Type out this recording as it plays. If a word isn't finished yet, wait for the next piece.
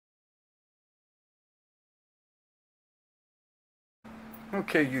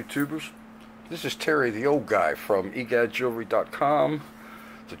Okay, YouTubers, this is Terry the Old Guy from egadjewelry.com,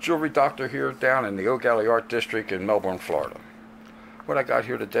 the jewelry doctor here down in the Eau Gallie Art District in Melbourne, Florida. What I got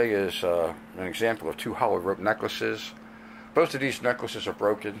here today is an example of two hollow rope necklaces. Both of these necklaces are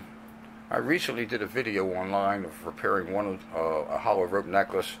broken. I recently did a video online of repairing a hollow rope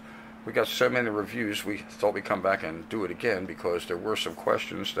necklace. We got so many reviews, we thought we'd come back and do it again because there were some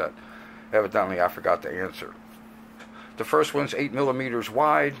questions that evidently I forgot to answer. The first one's 8 millimeters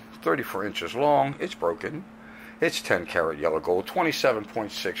wide, 34 inches long. It's broken. It's 10 karat yellow gold,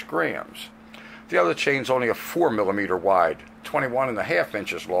 27.6 grams. The other chain's only a 4 millimeter wide, 21.5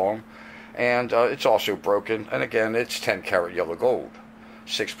 inches long, and it's also broken. And again, it's 10 karat yellow gold,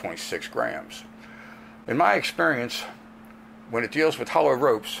 6.6 grams. In my experience, when it deals with hollow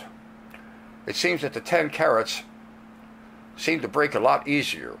ropes, it seems that the 10 carats seem to break a lot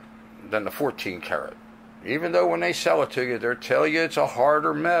easier than the 14 karat. Even though when they sell it to you, they'll tell you it's a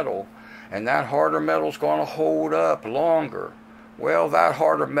harder metal, and that harder metal's going to hold up longer. Well, that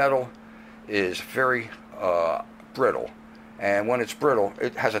harder metal is very brittle, and when it's brittle,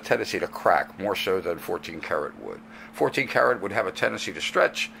 it has a tendency to crack more so than 14 karat would. 14 karat would have a tendency to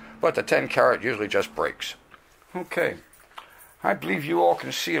stretch, but the 10 karat usually just breaks. Okay, I believe you all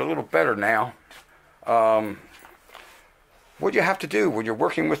can see it a little better now. What you have to do when you're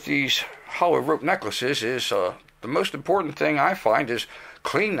working with these hollow rope necklaces is the most important thing I find is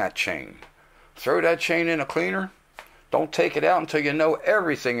clean that chain. Throw that chain in a cleaner. Don't take it out until you know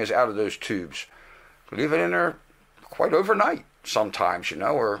everything is out of those tubes. Leave it in there quite overnight sometimes,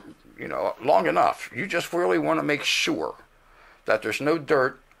 or long enough. You just really want to make sure that there's no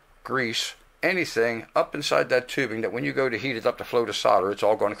dirt, grease, anything up inside that tubing, that when you go to heat it up to flow to solder, it's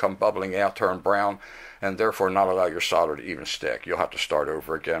all going to come bubbling out, turn brown, and therefore not allow your solder to even stick. You'll have to start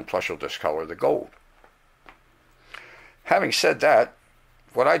over again, plus you'll discolor the gold. Having said that,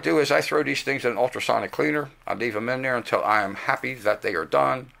 what I do is I throw these things in an ultrasonic cleaner. I leave them in there until I am happy that they are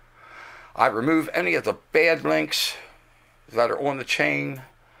done. I remove any of the bad links that are on the chain.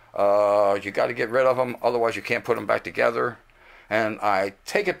 You got to get rid of them, otherwise you can't put them back together. And I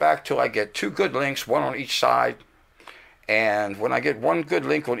take it back till I get two good links, one on each side. And when I get one good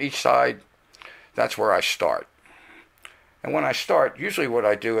link on each side, that's where I start. And when I start, usually what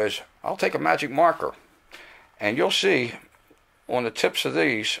I do is I'll take a magic marker. And you'll see on the tips of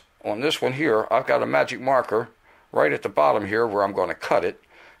these, on this one here, I've got a magic marker right at the bottom here where I'm going to cut it.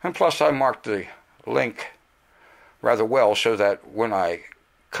 And plus I marked the link rather well so that when I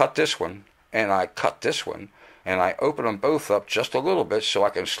cut this one and I cut this one, and I open them both up just a little bit so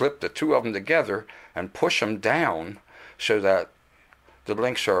I can slip the two of them together and push them down so that the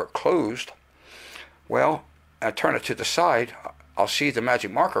links are closed. Well, I turn it to the side, I'll see the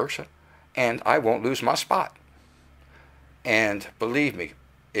magic markers, and I won't lose my spot. And believe me,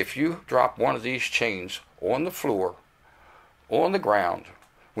 if you drop one of these chains on the floor, on the ground,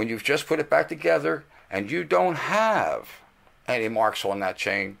 when you've just put it back together and you don't have any marks on that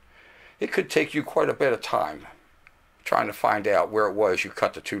chain, it could take you quite a bit of time trying to find out where it was you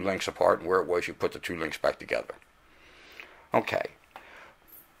cut the two links apart and where it was you put the two links back together. Okay.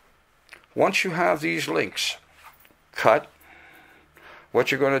 Once you have these links cut, what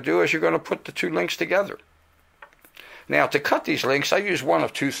you're going to do is you're going to put the two links together. Now, to cut these links, I use one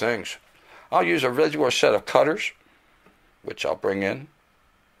of two things. I'll use a regular set of cutters, which I'll bring in,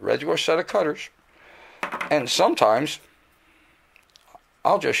 regular set of cutters, and sometimes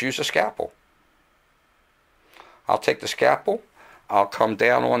I'll just use a scalpel. I'll take the scalpel, I'll come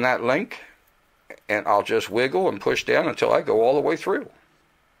down on that link, and I'll just wiggle and push down until I go all the way through.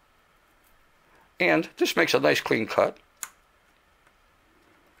 And this makes a nice clean cut.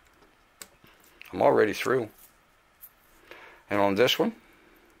 I'm already through. And on this one,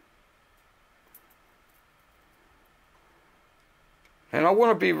 and I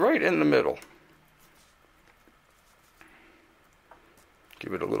want to be right in the middle.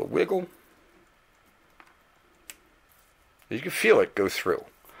 Give it a little wiggle. You can feel it go through.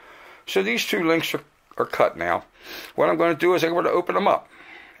 So these two links are cut now. What I'm going to do is I'm going to open them up.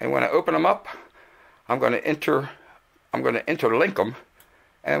 And when I open them up, I'm going to interlink them.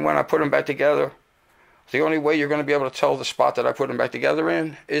 And when I put them back together, the only way you're going to be able to tell the spot that I put them back together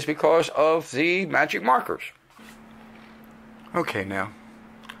in is because of the magic markers. Okay, now,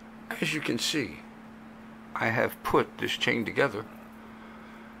 as you can see, I have put this chain together.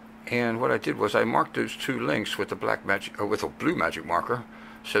 And what I did was I marked those two links with with a blue magic marker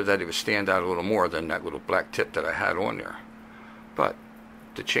so that it would stand out a little more than that little black tip that I had on there. But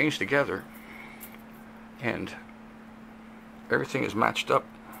the chain's together and everything is matched up.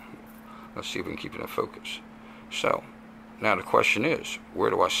 Let's see if we can keep it in focus. So Now the question is, where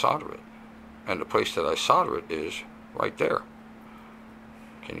do I solder it? And the place that I solder it is right there.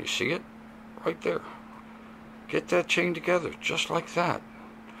 Can you see it? Right there. Get that chain together, just like that.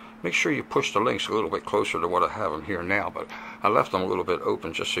 Make sure you push the links a little bit closer to what I have them here now, but I left them a little bit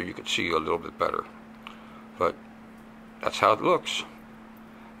open just so you could see a little bit better. But that's how it looks.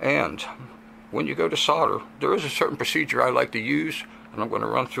 And when you go to solder, there is a certain procedure I like to use, and I'm going to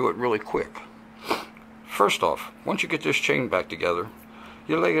run through it really quick. First off, once you get this chain back together,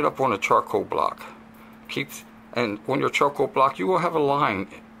 you lay it up on a charcoal block. And on your charcoal block, you will have a line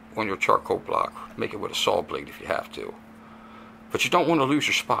on your charcoal block. Make it with a saw blade if you have to. But you don't want to lose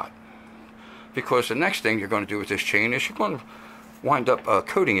your spot, because the next thing you're going to do with this chain is you're going to wind up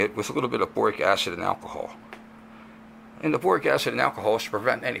coating it with a little bit of boric acid and alcohol. And the boric acid and alcohol is to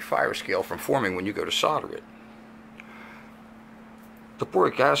prevent any fire scale from forming when you go to solder it. The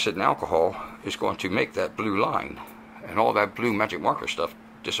boric acid and alcohol is going to make that blue line and all that blue magic marker stuff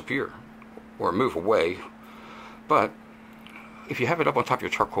disappear or move away. But if you have it up on top of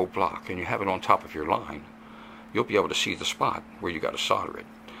your charcoal block and you have it on top of your line, you'll be able to see the spot where you got to solder it.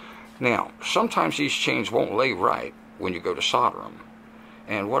 Now, sometimes these chains won't lay right when you go to solder them.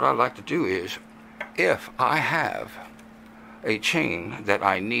 And what I like to do is, if I have a chain that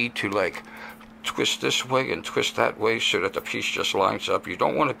I need to like twist this way and twist that way so that the piece just lines up, you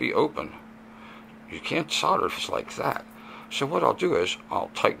don't want to be open. You can't solder if it's like that. So what I'll do is,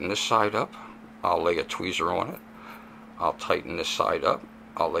 I'll tighten this side up, I'll lay a tweezer on it, I'll tighten this side up,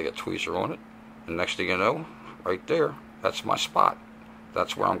 I'll lay a tweezer on it, and next thing you know, right there, that's my spot.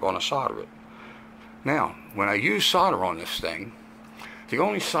 That's where I'm going to solder it. Now, when I use solder on this thing, the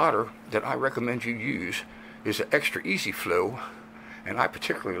only solder that I recommend you use is an Extra Easy Flow, and I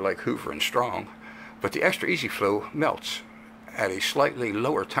particularly like Hoover and Strong, but the Extra Easy Flow melts at a slightly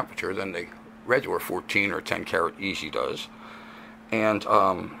lower temperature than the regular 14 or 10 karat Easy does, and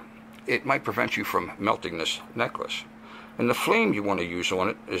it might prevent you from melting this necklace. And the flame you want to use on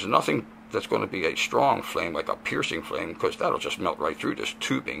it is nothing that's going to be a strong flame, like a piercing flame, because that'll just melt right through this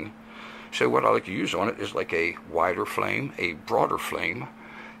tubing. So what I like to use on it is like a wider flame, a broader flame,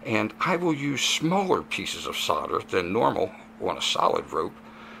 and I will use smaller pieces of solder than normal on a solid rope,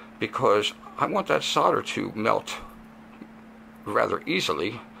 because I want that solder to melt rather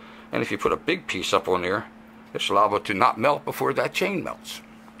easily, and if you put a big piece up on there, it's liable to not melt before that chain melts.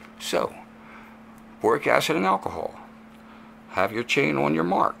 So, boric acid and alcohol. Have your chain on your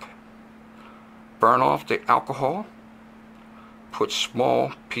mark. Burn off the alcohol. Put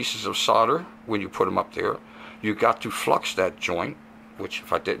small pieces of solder when you put them up there. You got to flux that joint, which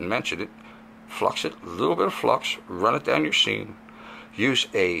if I didn't mention it, flux it, a little bit of flux, run it down your seam. Use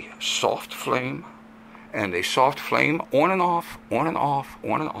a soft flame, and a soft flame on and off, on and off,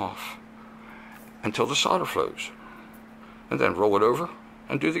 on and off, until the solder flows. And then roll it over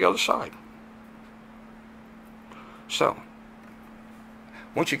and do the other side. So,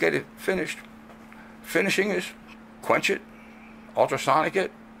 once you get it finished, finishing is quench it, ultrasonic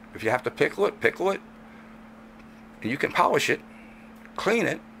it. If you have to pickle it, and you can polish it, clean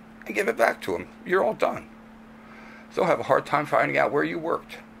it, and give it back to them. You're all done. They'll have a hard time finding out where you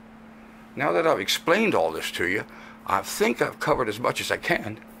worked. Now that I've explained all this to you, I think I've covered as much as I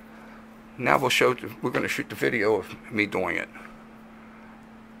can. Now we're going to shoot the video of me doing it.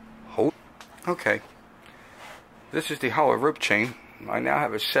 Okay. This is the hollow rope chain. I now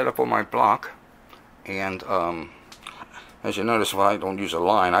have it set up on my block, and as you notice, if I don't use a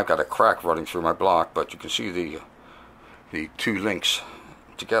line, I've got a crack running through my block, but you can see the two links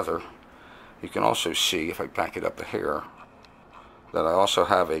together. You can also see, if I back it up a hair, that I also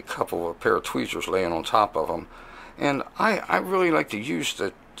have a pair of tweezers laying on top of them. And I really like to use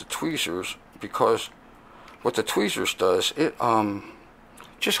the tweezers, because what the tweezers does, it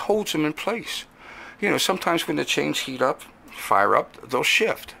just holds them in place. You know, sometimes when the chains heat up, fire up, they'll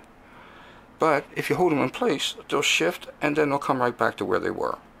shift. But if you hold them in place, they'll shift and then they'll come right back to where they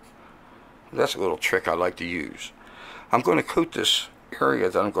were. That's a little trick I like to use. I'm going to coat this area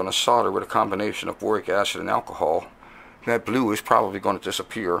that I'm going to solder with a combination of boric acid and alcohol. That blue is probably going to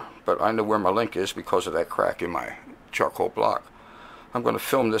disappear, but I know where my link is because of that crack in my charcoal block. I'm going to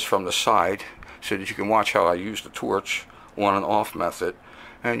film this from the side so that you can watch how I use the torch on and off method,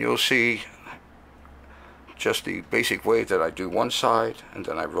 and you'll see just the basic way that I do one side, and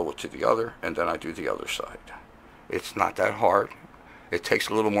then I roll it to the other, and then I do the other side. It's not that hard. It takes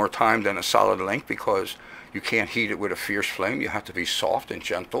a little more time than a solid link because you can't heat it with a fierce flame. You have to be soft and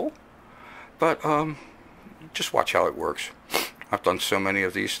gentle. But just watch how it works. I've done so many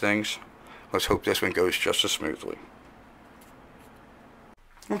of these things. Let's hope this one goes just as smoothly.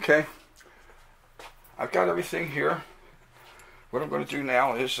 Okay. I've got everything here What I'm going to do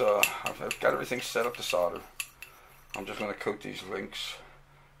now is, I've got everything set up to solder. I'm just going to coat these links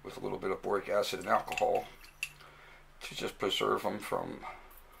with a little bit of boric acid and alcohol to just preserve them from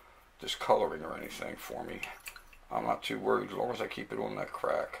discoloring or anything for me. I'm not too worried as long as I keep it on that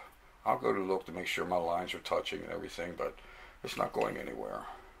crack. I'll go to look to make sure my lines are touching and everything, but it's not going anywhere.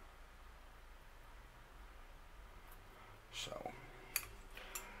 So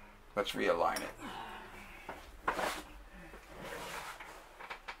let's realign it.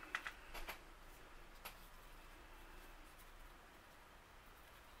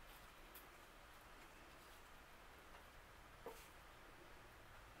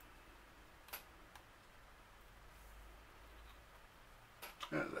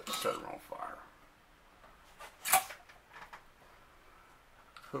 And let's set it on fire.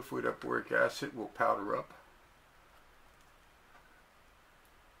 Hopefully that boric acid will powder up.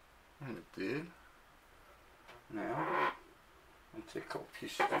 And it did. Now, I'll take a couple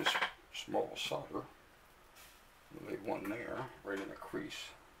pieces of this small solder. Lay one there, right in the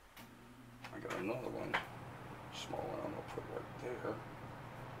crease. I got another one, small one, I'm going to put right there.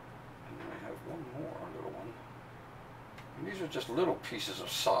 And then I have one more little one. And these are just little pieces of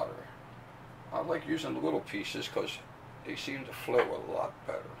solder. I like using the little pieces because they seem to flow a lot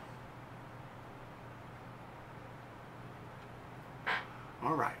better.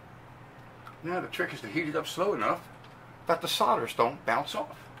 Alright. Now the trick is to heat it up slow enough that the solders don't bounce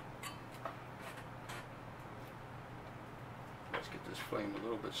off. Let's get this flame a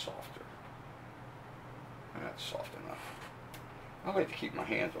little bit softer. That's soft enough. I like to keep my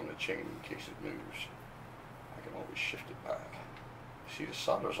hands on the chain in case it moves. I can always shift it back. See, the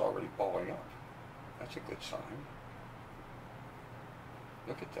solder's already balling up. That's a good sign.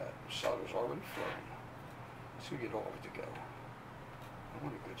 Look at that. The solder's already flowing. Let's get all of it to go. I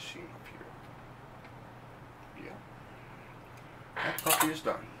want a good seam up here. Yeah. That puppy is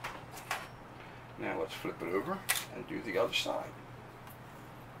done. Now let's flip it over and do the other side.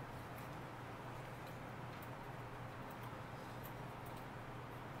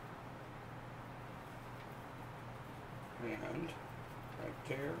 And right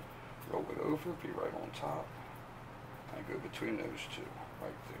there, roll it over, be right on top. I go between those two,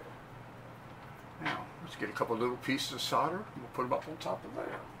 right there. Now, let's get a couple little pieces of solder, and we'll put them up on top of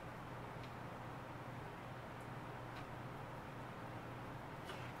there.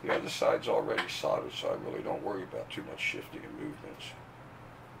 The other side's already soldered, so I really don't worry about too much shifting and movements.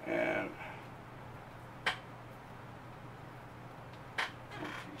 And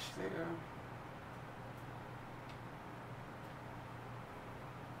one piece there.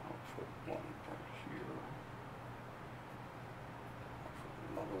 One right here. I'll put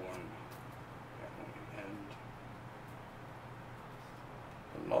another one down on the end.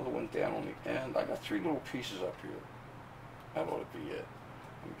 Another one down on the end. I got 3 little pieces up here. That ought to be it.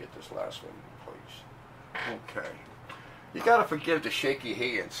 Let me get this last one in place. Okay. You gotta forgive the shaky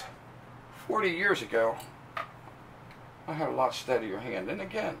hands. 40 years ago, I had a lot steadier hand. And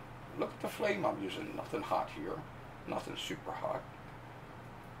again, look at the flame I'm using. Nothing hot here. Nothing super hot.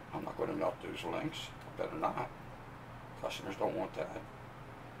 I'm not going to melt those links. I better not. Customers don't want that.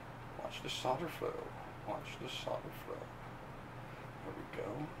 Watch the solder flow. Watch the solder flow. There we go.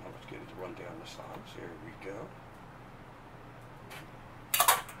 Now let's get it to run down the sides. There we go.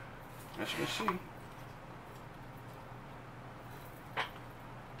 As you can see,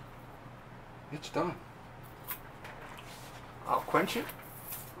 it's done. I'll quench it.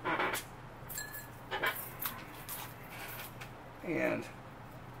 And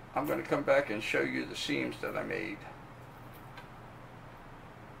I'm going to come back and show you the seams that I made.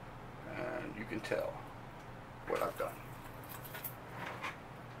 And you can tell what I've done.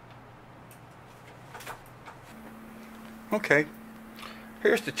 Okay,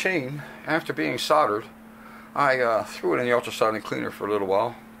 here's the chain after being soldered. I threw it in the ultrasonic cleaner for a little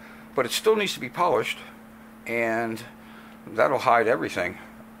while, but it still needs to be polished, and that'll hide everything.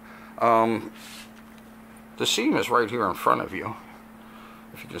 The seam is right here in front of you.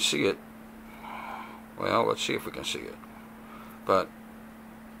 If you can see it, well, let's see if we can see it. But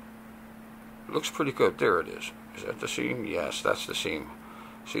it looks pretty good. There it is. Is that the seam? Yes, that's the seam.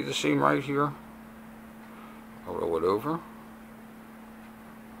 See the seam right here? I'll roll it over.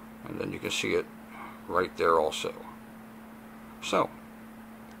 And then you can see it right there also. So,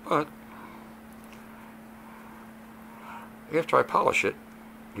 but after I polish it,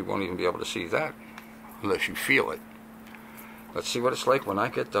 you won't even be able to see that unless you feel it. Let's see what it's like when I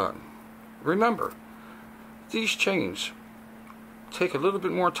get done. Remember, these chains take a little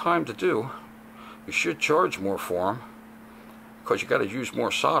bit more time to do. You should charge more for them because you got to use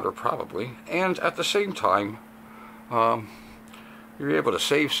more solder probably. And at the same time, you're able to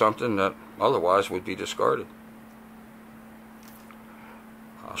save something that otherwise would be discarded.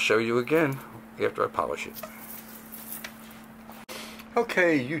 I'll show you again after I polish it.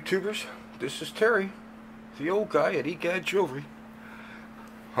 Okay, YouTubers, this is Terry, the old guy at EGAD Jewelry,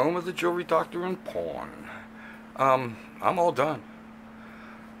 home of the Jewelry Doctor and Pawn. I'm all done.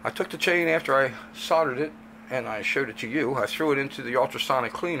 I took the chain after I soldered it and I showed it to you. I threw it into the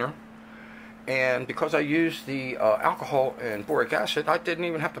ultrasonic cleaner, and because I used the alcohol and boric acid, I didn't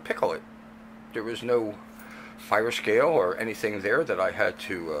even have to pickle it. There was no fire scale or anything there that I had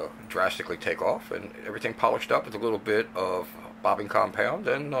to drastically take off, and everything polished up with a little bit of bobbing compound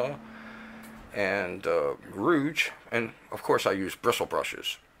and rouge, and of course I used bristle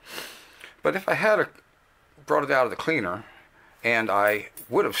brushes. But if I had brought it out of the cleaner, and I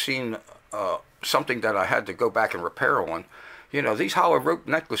would have seen something that I had to go back and repair on, you know, these hollow rope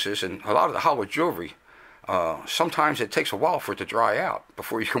necklaces and a lot of the hollow jewelry, sometimes it takes a while for it to dry out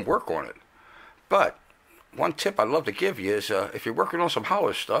before you can work on it. But one tip I'd love to give you is if you're working on some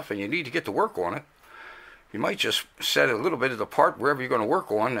hollow stuff and you need to get to work on it, you might just set a little bit of the part wherever you're going to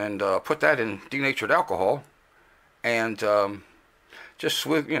work on and put that in denatured alcohol and just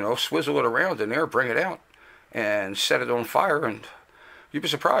swizzle it around in there, bring it out, and set it on fire, and you'd be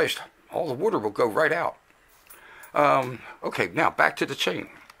surprised. All the water will go right out. Okay, now back to the chain.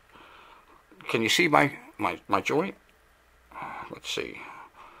 Can you see my joint? Let's see.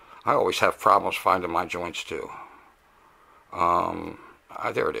 I always have problems finding my joints too.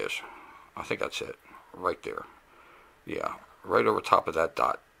 There it is. I think that's it. Right there. Yeah, right over top of that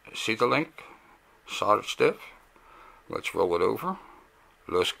dot. See the link? Soldered stiff. Let's roll it over.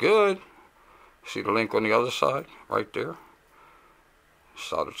 Looks good. See the link on the other side? Right there.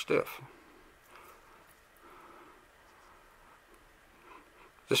 Soldered stiff.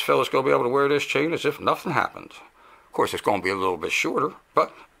 This fella's going to be able to wear this chain as if nothing happened. Of course, it's going to be a little bit shorter,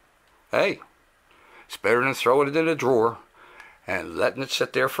 but hey, it's better than throwing it in a drawer and letting it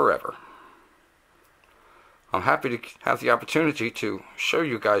sit there forever. I'm happy to have the opportunity to show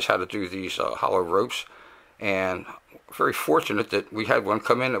you guys how to do these hollow ropes, and very fortunate that we had one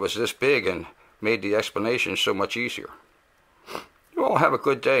come in that was this big and made the explanation so much easier. You all have a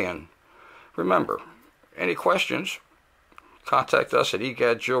good day, and remember, any questions, contact us at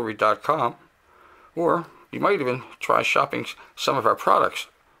egadjewelry.com, or you might even try shopping some of our products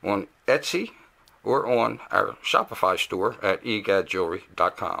on Etsy or on our Shopify store at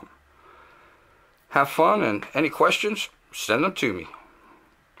egadjewelry.com. Have fun, and any questions, send them to me.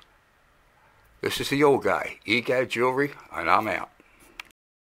 This is the old guy, EGAD Jewelry, and I'm out.